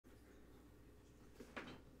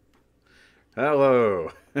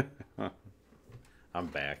Hello. I'm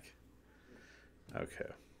back. Okay.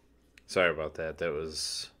 Sorry about that. That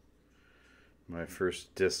was my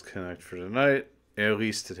first disconnect for tonight. At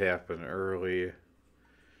least it happened early.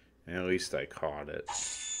 And at least I caught it.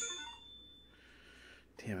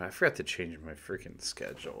 Damn, I forgot to change my freaking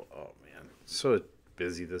schedule. Oh, man. So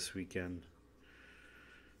busy this weekend.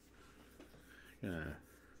 Gonna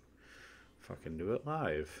fucking do it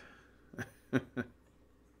live.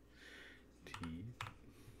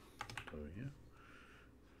 Oh, yeah.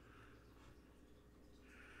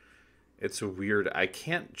 It's weird. I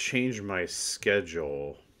can't change my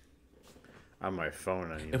schedule on my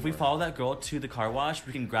phone anymore. If we follow that girl to the car wash,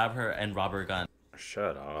 we can grab her and rob her gun.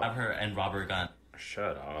 Shut up. Grab her and rob her gun.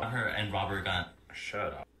 Shut up. Grab her and rob her gun.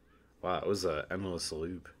 Shut up. Wow, it was an endless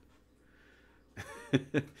loop.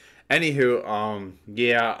 Anywho, I'm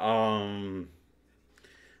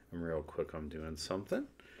real quick. I'm doing something.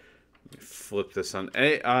 Let me flip this on.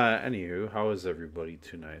 Anywho, how is everybody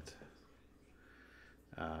tonight?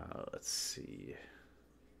 Let's see.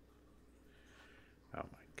 Oh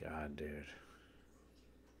my god, dude.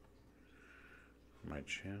 My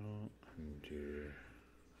channel. Undo.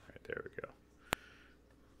 Alright, there we go.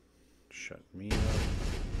 Shut me up.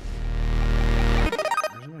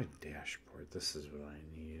 Where's my dashboard? This is what I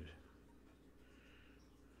need.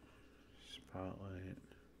 Spotlight.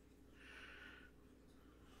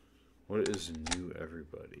 What is new,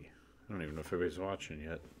 everybody? I don't even know if everybody's watching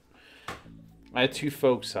yet. I had two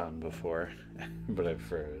folks on before, but I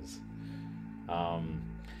froze.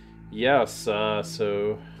 Yes,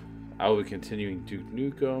 so I'll be continuing Duke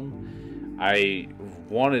Nukem. I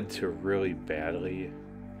wanted to really badly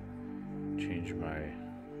change my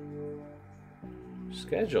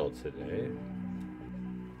schedule today.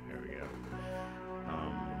 There we go.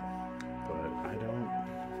 But I don't.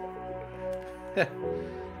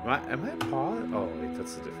 am I paused? Oh wait,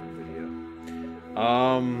 that's a different video.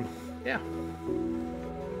 Yeah.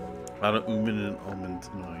 A lot of oomin and omen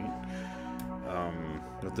tonight.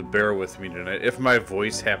 You have to bear with me tonight. If my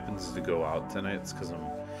voice happens to go out tonight, it's because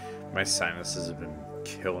my sinuses have been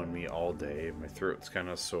killing me all day. My throat's kind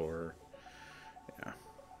of sore. Yeah,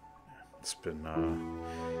 it's been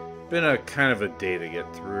a kind of a day to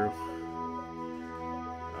get through.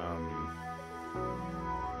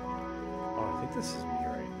 Oh, I think this is me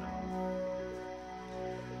right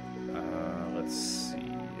now. Let's see.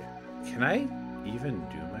 Can I even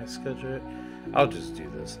do my schedule? I'll just do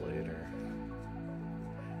this later.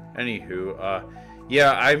 Anywho,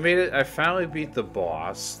 yeah, I made it. I finally beat the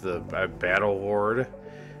boss, the Battle Lord,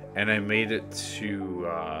 and I made it to.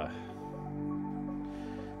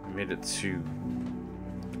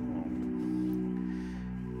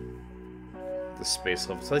 The space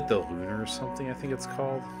level. It's like the lunar or something. I think it's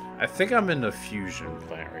called. I think I'm in the fusion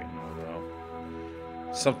plant right now, though.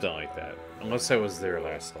 Something like that. Unless I was there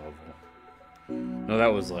last level. No, that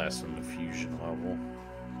was last in the fusion level.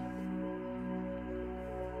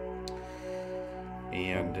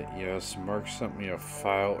 And yes, Mark sent me a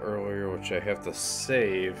file earlier which I have to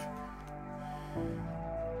save.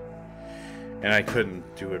 And I couldn't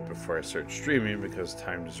do it before I start streaming because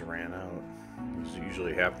time just ran out. This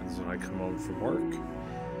usually happens when I come home from work.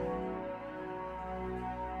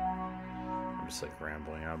 I'm just like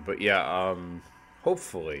rambling on. But yeah,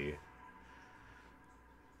 hopefully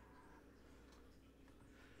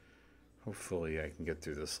I can get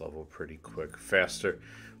through this level pretty quick, faster.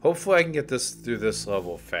 Hopefully I can get through this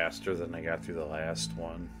level faster than I got through the last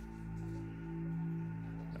one.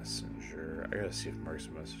 Messenger. I gotta see if Mark's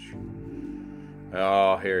message.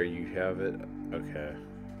 Oh, here you have it. Okay.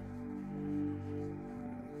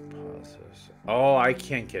 Pause this. Oh, I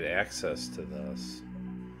can't get access to this.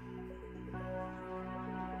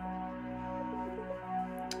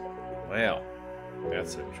 Well,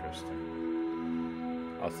 that's interesting.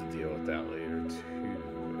 I'll have to deal with that later too.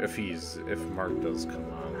 If Mark does come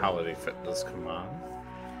on, Holiday Fit does come on,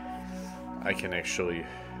 I can actually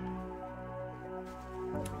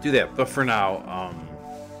do that. But for now,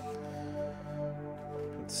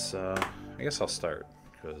 let's. I guess I'll start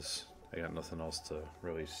because I got nothing else to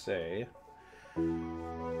really say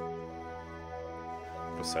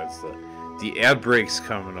besides the ad breaks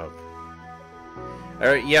coming up.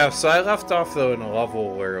 Alright, yeah, so I left off though in a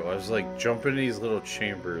level where I was like jumping in these little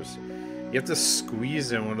chambers. You have to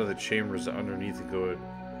squeeze in one of the chambers underneath to go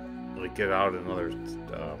like get out in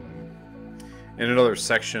another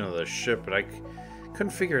section of the ship, but I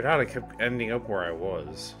couldn't figure it out. I kept ending up where I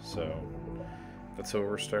was, so that's what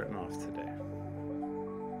we're starting off today.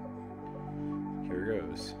 Here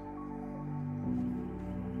goes.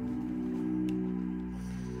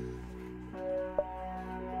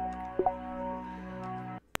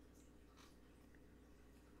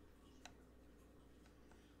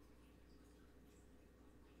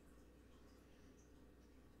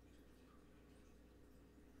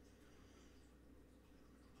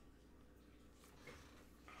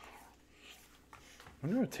 I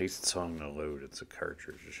wonder what it takes so long to load. It's a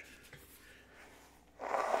cartridge.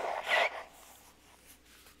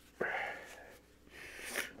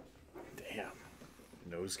 Damn.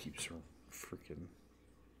 Nose keeps freaking...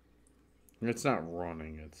 It's not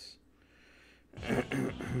running, it's...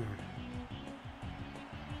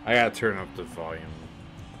 I gotta turn up the volume.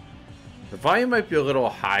 The volume might be a little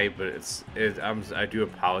high, but I do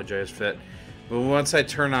apologize for that. But once I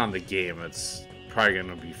turn on the game, it's probably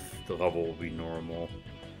gonna be... The level will be normal.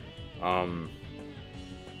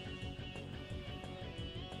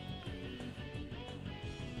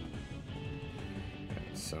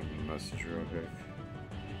 Send a message real quick.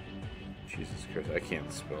 Jesus Christ, I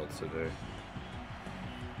can't spell today.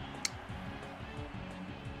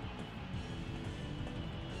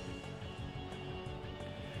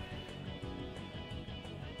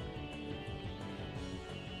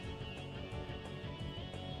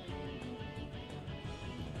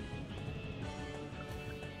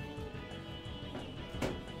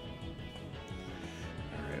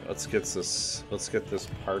 Alright, let's get this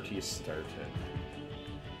party started.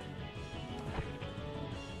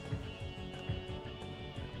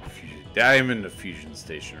 I am in the fusion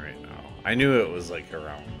station right now. I knew it was like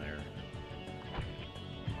around there.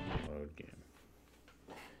 Load game.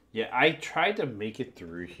 Yeah, I tried to make it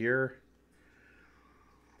through here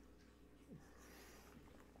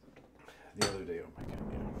the other day. Oh my god,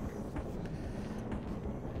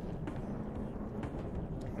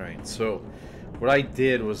 yeah. Alright, so what I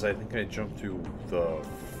did was I think I jumped through the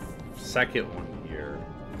second one here.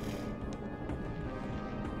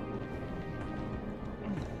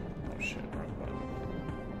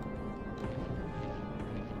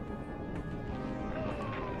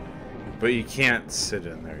 But you can't sit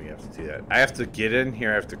in there, you have to do that. I have to get in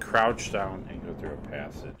here, I have to crouch down and go through a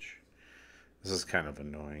passage. This is kind of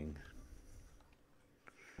annoying.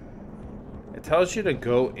 It tells you to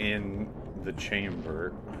go in the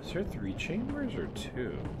chamber. Is there 3 chambers or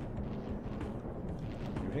 2?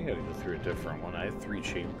 I think I gotta go through a different one. I have 3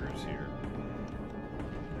 chambers here.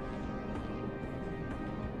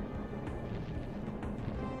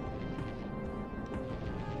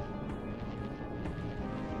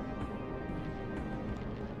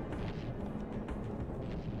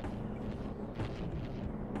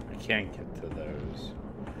 Can't get to those.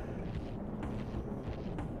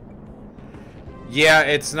 Yeah,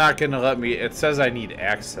 it's not gonna let me. It says I need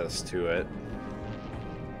access to it,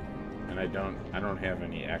 and I don't have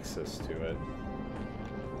any access to it.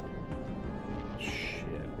 Shit,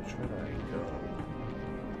 which way do I go?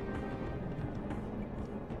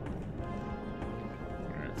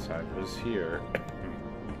 Alright, so I was here.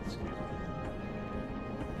 Excuse me.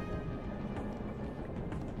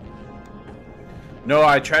 No,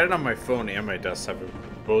 I tried it on my phone and my desktop.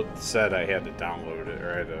 Both said I had to download it,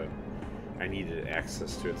 or I needed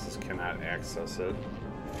access to it. It says cannot access it.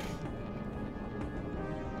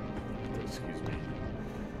 Excuse me.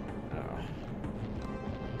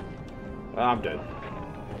 Well, I'm dead.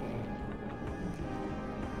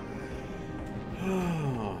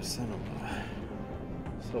 Oh, son of a...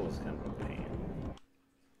 So it was kind of a pain.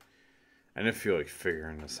 I didn't feel like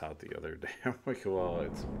figuring this out the other day. I'm like, well,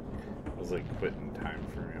 it was like quitting time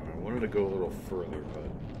for me. I wanted to go a little further, but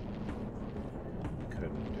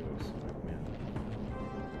couldn't do it. So like, man.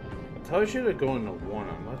 It tells you to go into 1.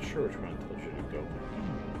 I'm not sure which one it tells you to go.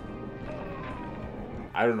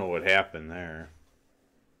 I don't know what happened there.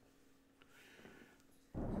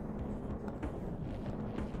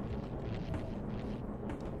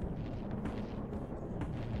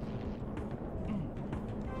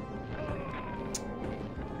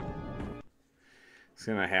 It's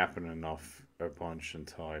gonna happen a bunch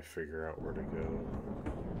until I figure out where to go.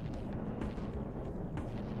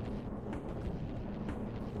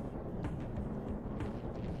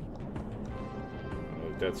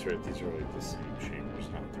 Oh, that's right, these are like the same chambers,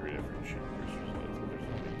 not 3 different chambers. There's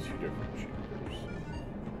only 2 different chambers.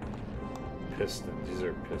 Pistons, these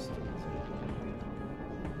are pistons.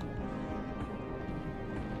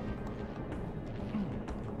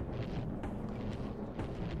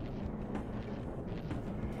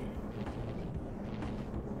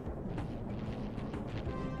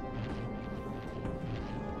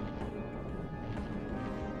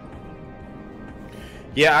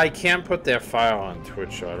 Yeah, I can't put that file on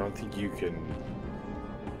Twitch, so I don't think you can...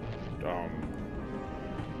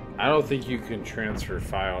 I don't think you can transfer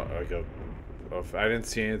file... I didn't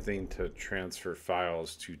see anything to transfer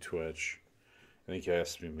files to Twitch. I think it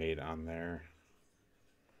has to be made on there.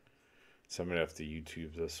 So I'm going to have to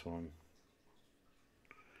YouTube this one.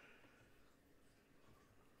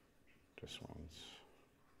 This one's...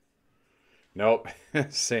 Nope.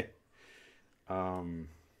 Say...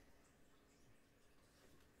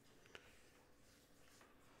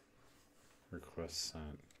 Request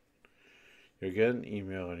sent. You'll get an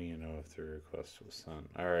email letting you know if the request was sent.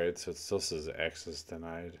 Alright, so it still says access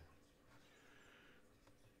denied.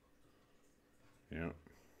 Yep.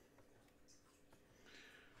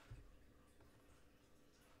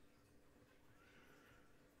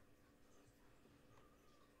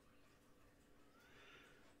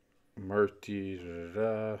 Marty, da,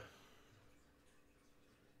 da.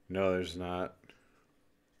 No, there's not.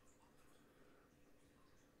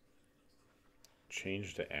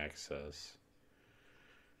 Change to access.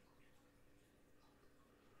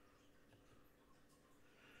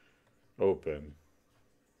 Open.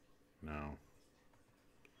 No.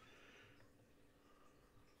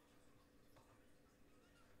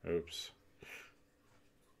 Oops.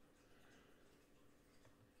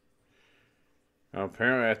 Now,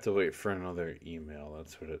 apparently I have to wait for another email.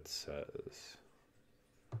 That's what it says.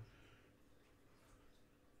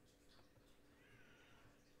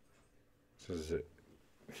 Says it.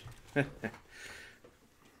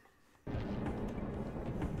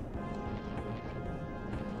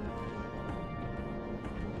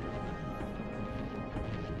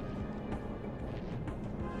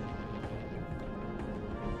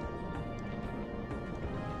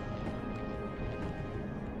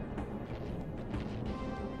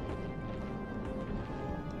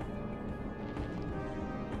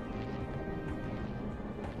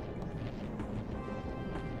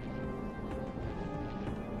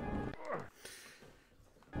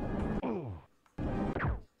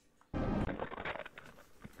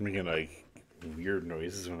 I'm making like weird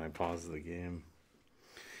noises when I pause the game.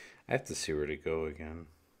 I have to see where to go again.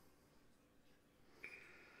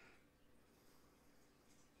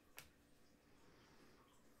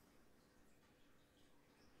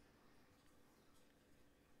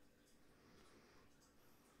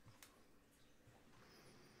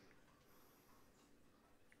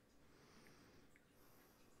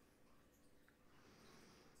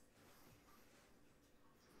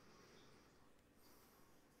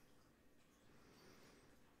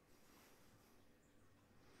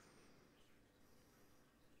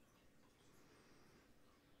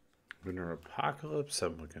 Winter Apocalypse,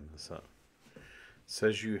 I'm looking this up. It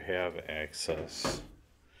says you have access.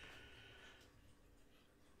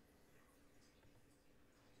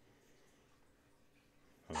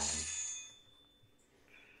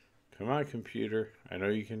 Come on, computer. I know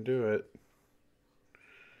you can do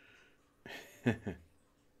it.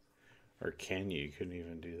 Or can you? You couldn't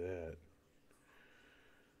even do that.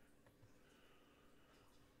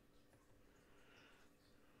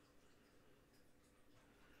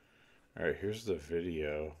 Alright, here's the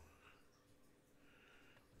video.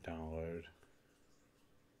 Download.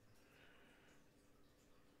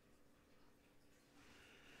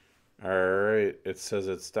 Alright, it says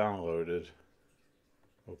it's downloaded.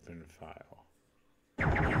 Open file.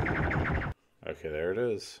 Okay, there it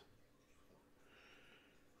is.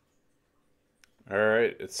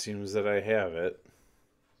 Alright, it seems that I have it.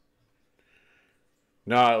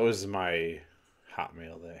 No, it was my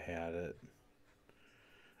Hotmail that had it.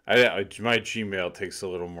 My Gmail takes a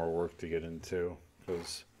little more work to get into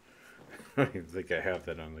because I don't even think I have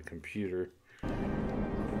that on the computer.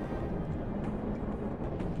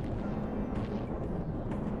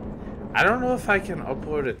 I don't know if I can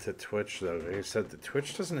upload it to Twitch though. Like I said, the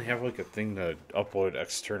Twitch doesn't have like a thing to upload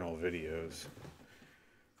external videos.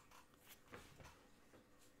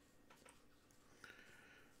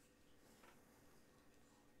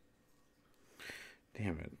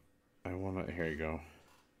 Damn it. I want to. Here you go.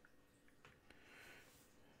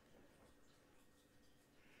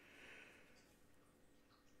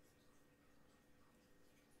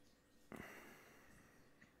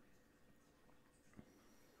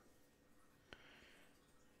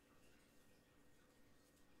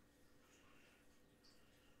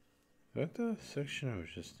 Is that the section I was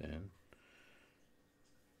just in?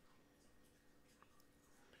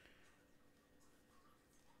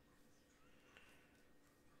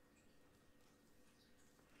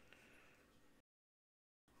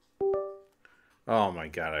 Oh my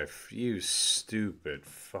god, you stupid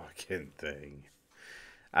fucking thing.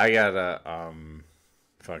 I gotta,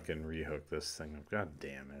 fucking rehook this thing up. God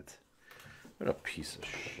damn it. What a piece of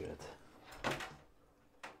shit.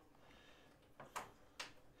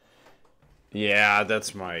 Yeah,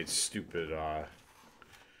 that's my stupid,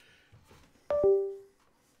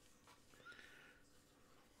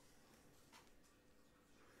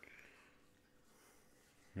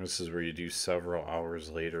 This is where you do several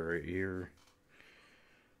hours later right here.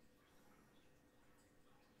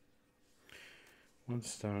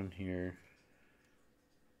 Once down here.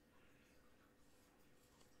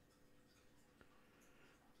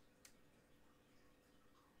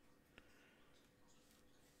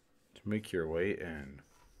 to make your way in.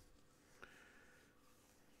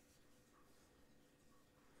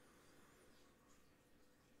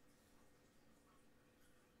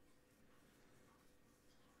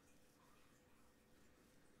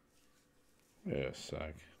 Wait a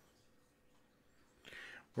sec.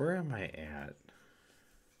 Where am I at?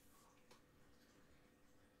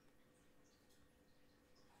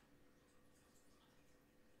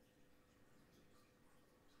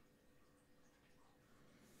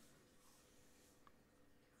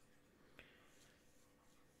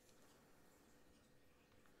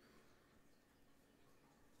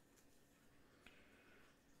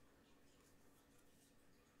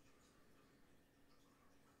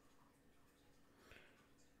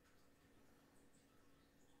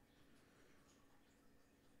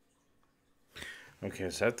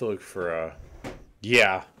 Okay, so I have to look for a...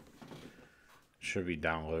 Yeah. Should be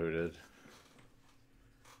downloaded.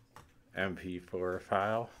 MP4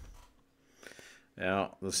 file.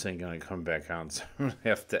 Now, this ain't gonna come back on, so I'm gonna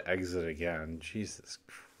have to exit again. Jesus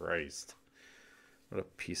Christ. What a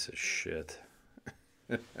piece of shit.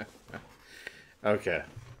 Okay.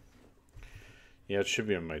 Yeah, it should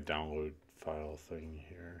be on my download file thing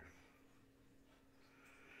here.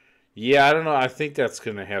 Yeah, I don't know. I think that's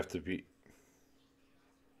gonna have to be...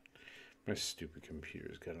 My stupid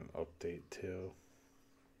computer's got an update too.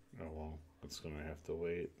 Oh well, it's gonna have to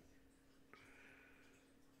wait.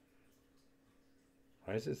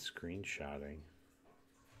 Why is it screenshotting?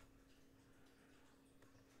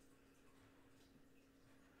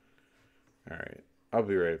 Alright, I'll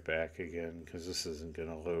be right back again because this isn't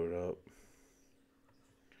gonna load up.